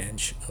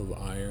stench of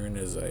iron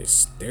as I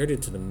stared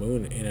into the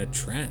moon in a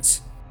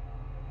trance.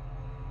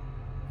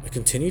 I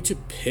continued to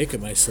pick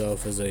at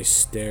myself as I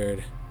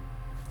stared,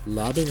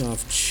 lobbing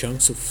off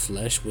chunks of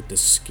flesh with the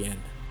skin.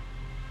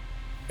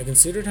 I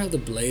considered how the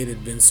blade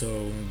had been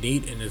so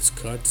neat in its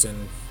cuts,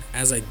 and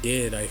as I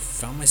did, I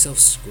found myself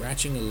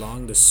scratching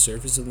along the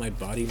surface of my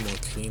body more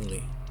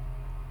cleanly.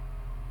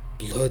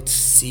 Blood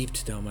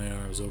seeped down my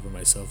arms over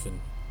myself and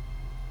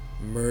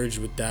merged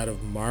with that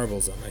of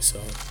marbles on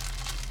myself.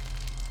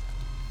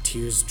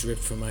 Tears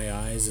dripped from my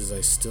eyes as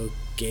I still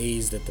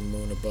gazed at the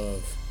moon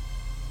above.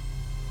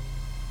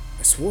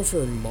 I swore for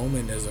a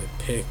moment as I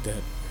picked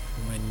that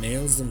my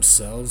nails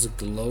themselves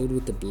glowed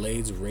with the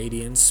blade's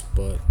radiance,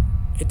 but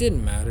it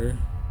didn't matter.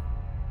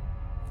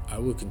 I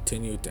would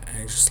continue to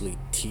anxiously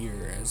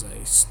tear as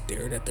I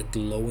stared at the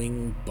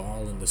glowing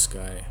ball in the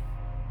sky.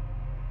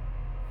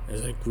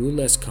 As I grew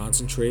less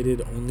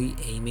concentrated, only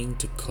aiming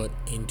to cut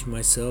into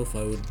myself,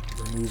 I would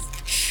remove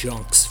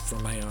chunks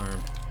from my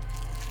arm.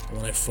 And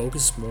when I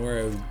focused more,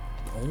 I would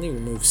only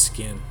remove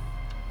skin.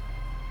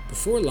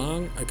 Before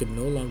long, I could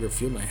no longer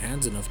feel my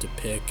hands enough to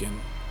pick,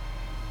 and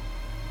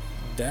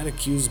that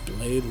accused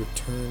blade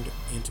returned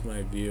into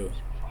my view.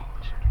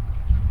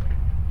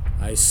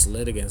 I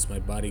slid against my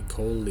body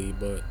coldly,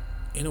 but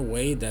in a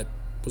way that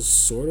was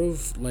sort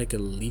of like a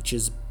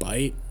leech's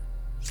bite.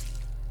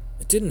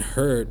 It didn't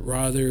hurt,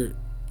 rather,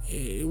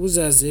 it was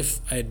as if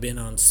I had been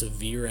on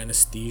severe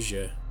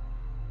anesthesia.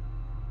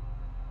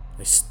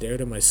 I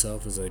stared at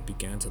myself as I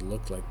began to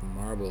look like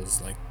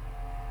marbles, like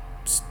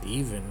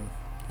Stephen,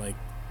 like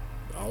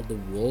all the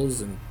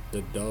wolves and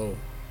the doe.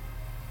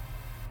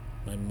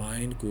 My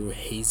mind grew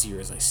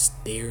hazier as I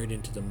stared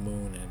into the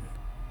moon, and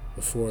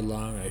before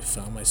long I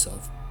found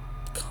myself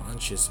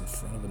conscious in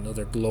front of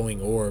another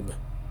glowing orb.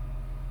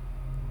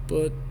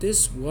 But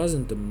this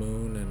wasn't the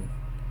moon, and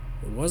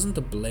it wasn't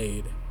the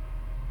blade.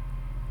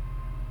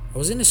 I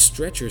was in a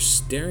stretcher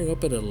staring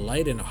up at a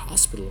light in a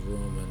hospital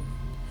room, and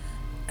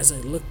as I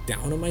looked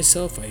down at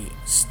myself, I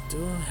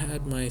still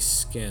had my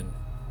skin.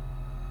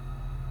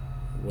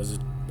 Was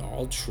it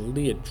all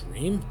truly a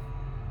dream?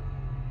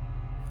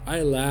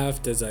 I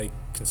laughed as I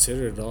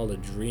considered it all a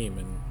dream,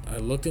 and I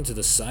looked into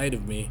the side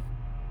of me.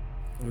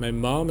 My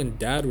mom and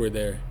dad were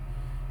there.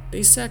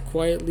 They sat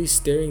quietly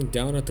staring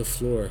down at the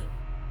floor.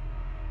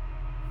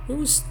 Where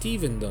was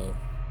Stephen, though?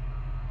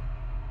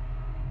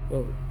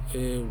 Well,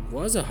 it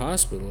was a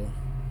hospital.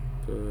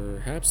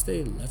 Perhaps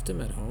they left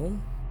him at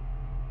home?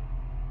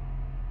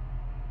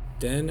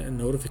 Then a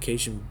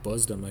notification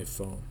buzzed on my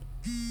phone,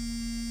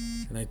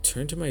 and I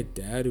turned to my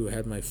dad, who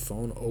had my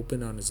phone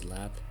open on his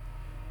lap.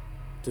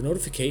 The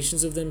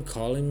notifications of them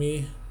calling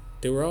me,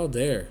 they were all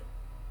there.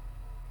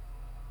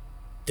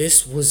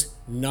 This was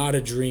not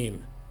a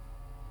dream.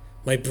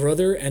 My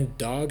brother and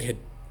dog had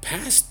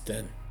passed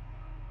then.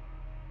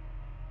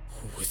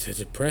 With a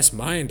depressed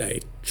mind, I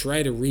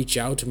tried to reach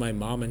out to my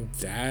mom and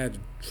dad,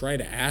 try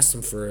to ask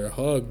them for a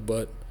hug,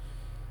 but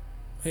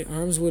my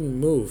arms wouldn't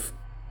move.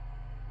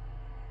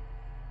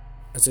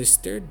 As I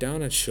stared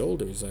down at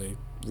shoulders, I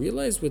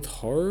realized with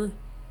horror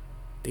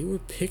they were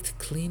picked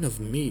clean of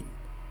meat,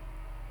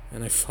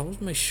 and I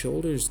followed my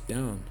shoulders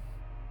down.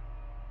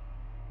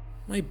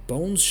 My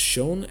bones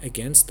shone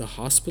against the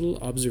hospital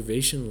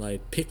observation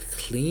light, picked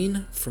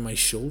clean from my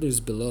shoulders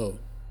below.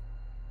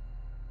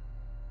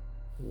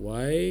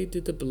 Why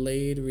did the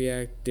blade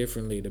react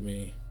differently to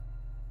me?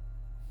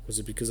 Was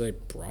it because I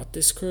brought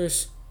this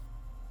curse?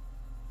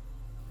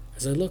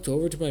 As I looked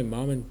over to my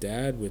mom and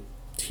dad with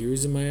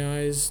tears in my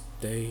eyes,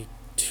 they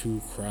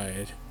too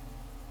cried.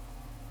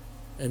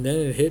 And then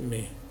it hit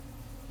me.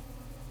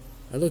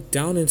 I looked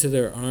down into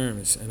their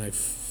arms, and I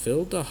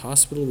filled the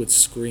hospital with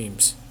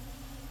screams.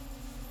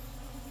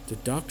 The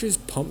doctors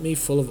pumped me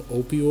full of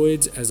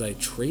opioids as I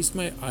traced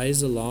my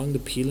eyes along the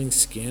peeling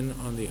skin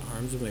on the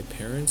arms of my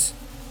parents.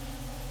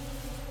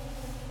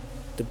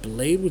 The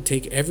blade would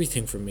take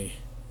everything from me.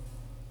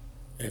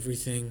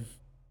 Everything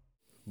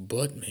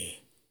but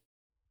me.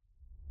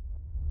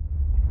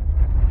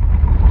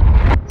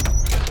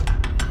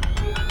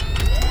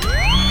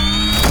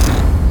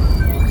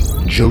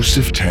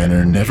 Joseph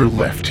Tanner never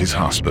left his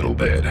hospital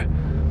bed.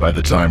 By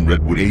the time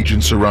Redwood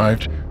agents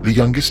arrived, the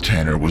youngest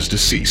Tanner was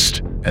deceased,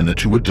 and the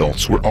two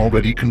adults were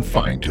already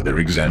confined to their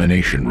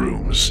examination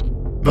rooms.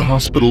 The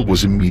hospital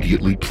was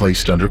immediately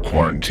placed under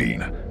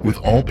quarantine, with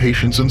all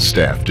patients and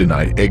staff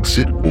denied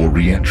exit or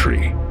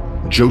re-entry.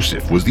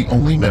 Joseph was the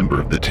only member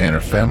of the Tanner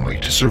family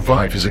to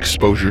survive his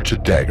exposure to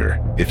Dagger,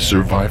 if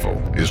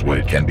survival is what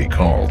it can be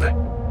called.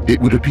 It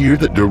would appear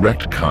that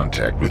direct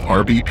contact with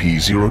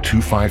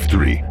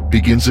RBP-0253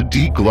 begins a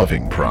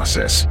degloving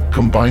process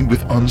combined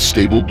with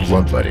unstable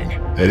bloodletting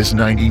that is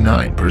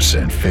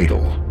 99%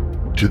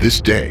 fatal. To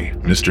this day,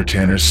 Mr.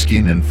 Tanner's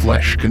skin and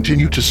flesh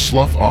continue to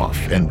slough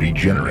off and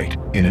regenerate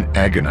in an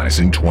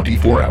agonizing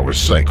 24-hour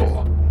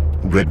cycle.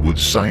 Redwood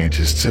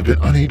scientists have been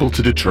unable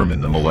to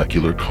determine the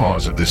molecular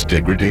cause of this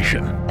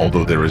degradation,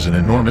 although there is an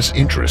enormous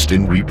interest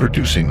in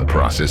reproducing the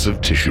process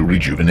of tissue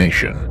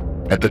rejuvenation.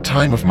 At the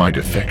time of my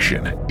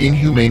defection,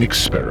 inhumane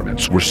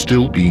experiments were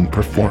still being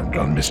performed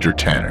on Mr.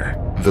 Tanner.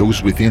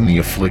 Those within the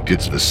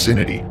afflicted's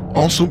vicinity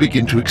also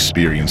begin to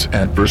experience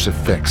adverse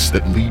effects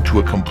that lead to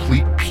a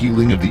complete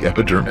peeling of the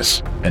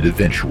epidermis and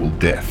eventual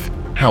death.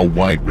 How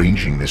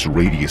wide-ranging this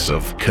radius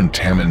of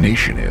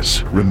contamination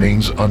is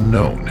remains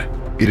unknown.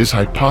 It is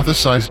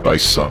hypothesized by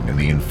some in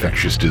the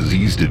Infectious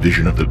Disease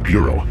Division of the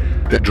Bureau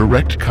that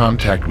direct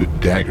contact with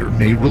Dagger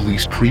may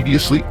release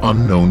previously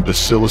unknown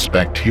bacillus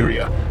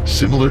bacteria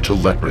similar to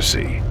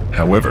leprosy.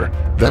 However,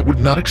 that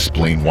would not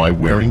explain why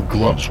wearing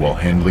gloves while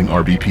handling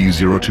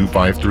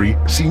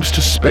RBP-0253 seems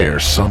to spare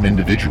some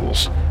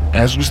individuals,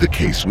 as was the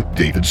case with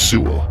David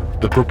Sewell,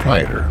 the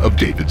proprietor of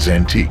David's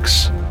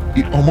Antiques.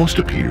 It almost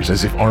appears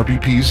as if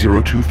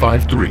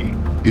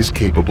RBP-0253 is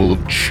capable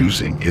of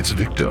choosing its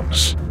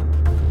victims.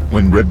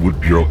 When Redwood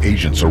Bureau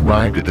agents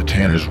arrived at the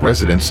Tanner's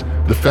residence,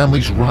 the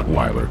family's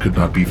Rottweiler could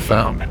not be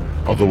found,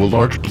 although a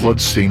large blood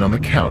stain on the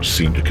couch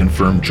seemed to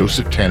confirm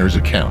Joseph Tanner's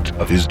account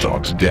of his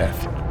dog's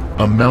death.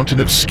 A mountain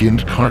of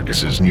skinned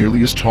carcasses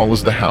nearly as tall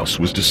as the house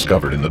was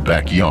discovered in the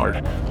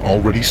backyard,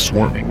 already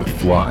swarming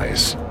with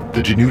flies.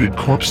 The denuded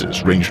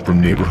corpses ranged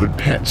from neighborhood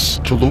pets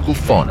to local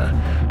fauna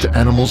to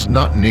animals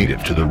not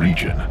native to the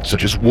region,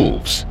 such as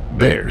wolves,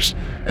 bears,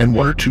 and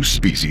one or two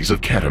species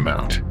of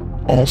catamount.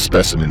 All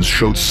specimens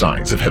showed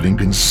signs of having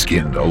been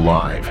skinned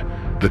alive.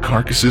 The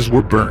carcasses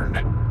were burned,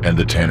 and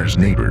the Tanner's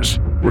neighbors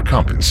were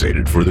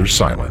compensated for their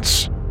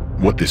silence.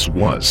 What this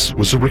was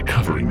a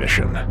recovery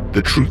mission.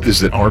 The truth is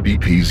that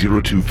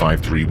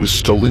RBP-0253 was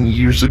stolen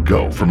years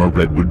ago from a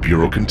Redwood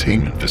Bureau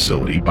containment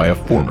facility by a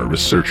former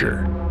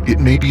researcher. It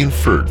may be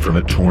inferred from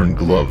a torn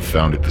glove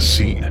found at the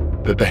scene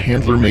that the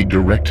handler made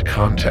direct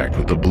contact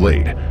with the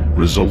blade,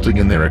 resulting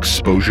in their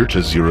exposure to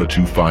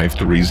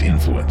 0253's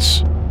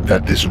influence.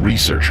 That this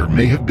researcher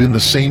may have been the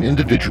same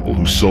individual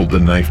who sold the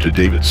knife to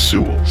David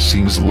Sewell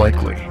seems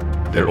likely.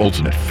 Their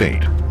ultimate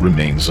fate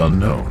remains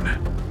unknown.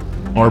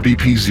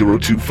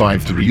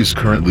 RBP-0253 is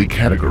currently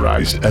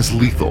categorized as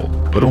lethal,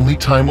 but only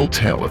time will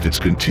tell if its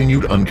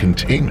continued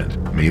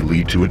uncontainment may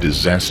lead to a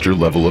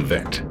disaster-level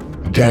event.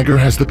 Dagger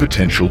has the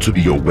potential to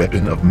be a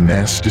weapon of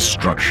mass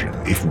destruction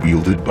if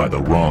wielded by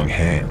the wrong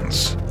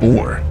hands,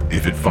 or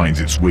if it finds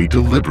its way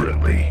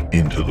deliberately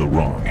into the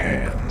wrong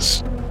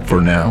hands.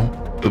 For now,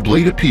 the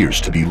blade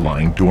appears to be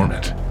lying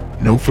dormant.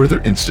 No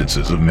further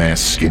instances of mass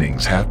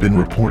skinnings have been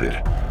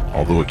reported,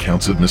 although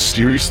accounts of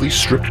mysteriously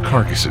stripped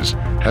carcasses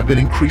have been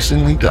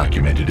increasingly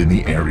documented in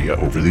the area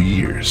over the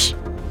years.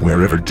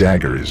 Wherever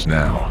Dagger is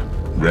now,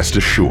 rest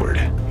assured,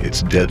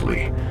 it's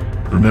deadly.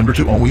 Remember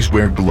to always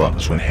wear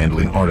gloves when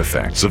handling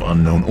artifacts of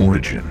unknown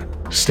origin.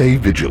 Stay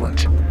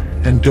vigilant,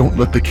 and don't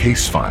let the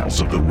case files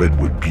of the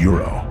Redwood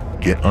Bureau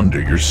get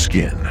under your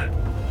skin.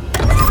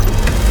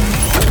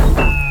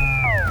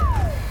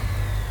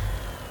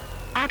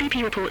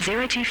 RBP report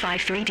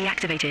 0253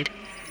 deactivated.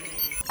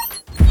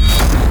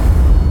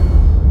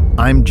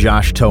 I'm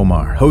Josh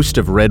Tomar, host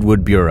of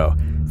Redwood Bureau.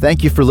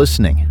 Thank you for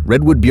listening.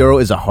 Redwood Bureau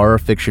is a horror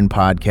fiction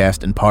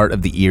podcast and part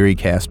of the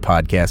EerieCast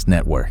podcast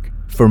network.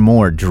 For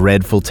more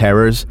dreadful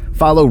terrors,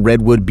 follow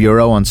Redwood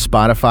Bureau on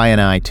Spotify and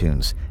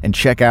iTunes, and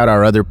check out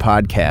our other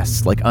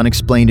podcasts like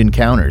Unexplained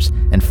Encounters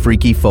and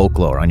Freaky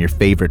Folklore on your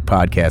favorite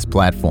podcast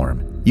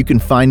platform. You can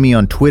find me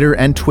on Twitter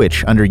and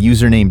Twitch under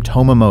username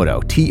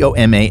Tomamoto,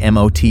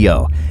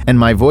 Tomamoto, and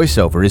my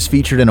voiceover is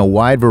featured in a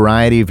wide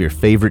variety of your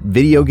favorite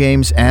video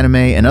games, anime,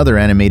 and other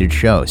animated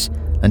shows.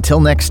 Until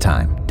next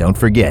time, don't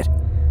forget,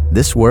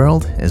 this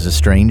world is a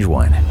strange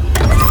one.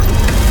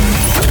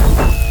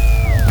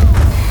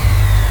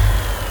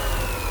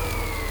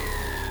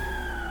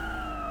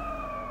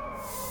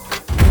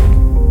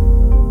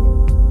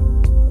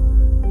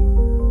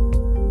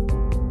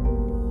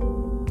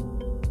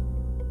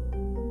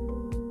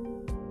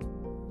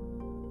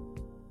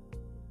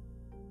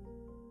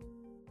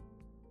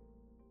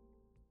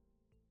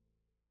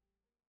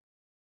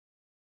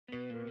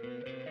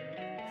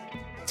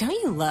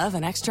 Don't you love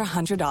an extra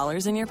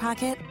 $100 in your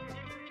pocket?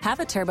 Have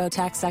a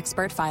TurboTax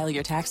expert file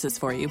your taxes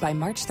for you by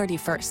March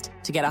 31st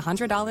to get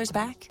 $100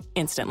 back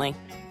instantly.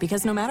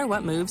 Because no matter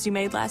what moves you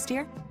made last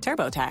year,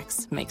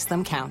 TurboTax makes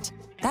them count.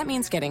 That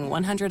means getting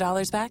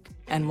 $100 back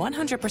and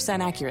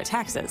 100% accurate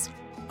taxes,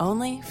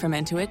 only from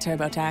Intuit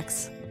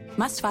TurboTax.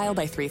 Must file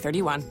by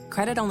 3/31.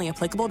 Credit only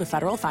applicable to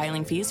federal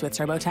filing fees with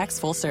TurboTax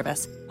full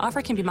service.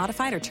 Offer can be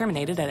modified or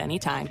terminated at any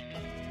time.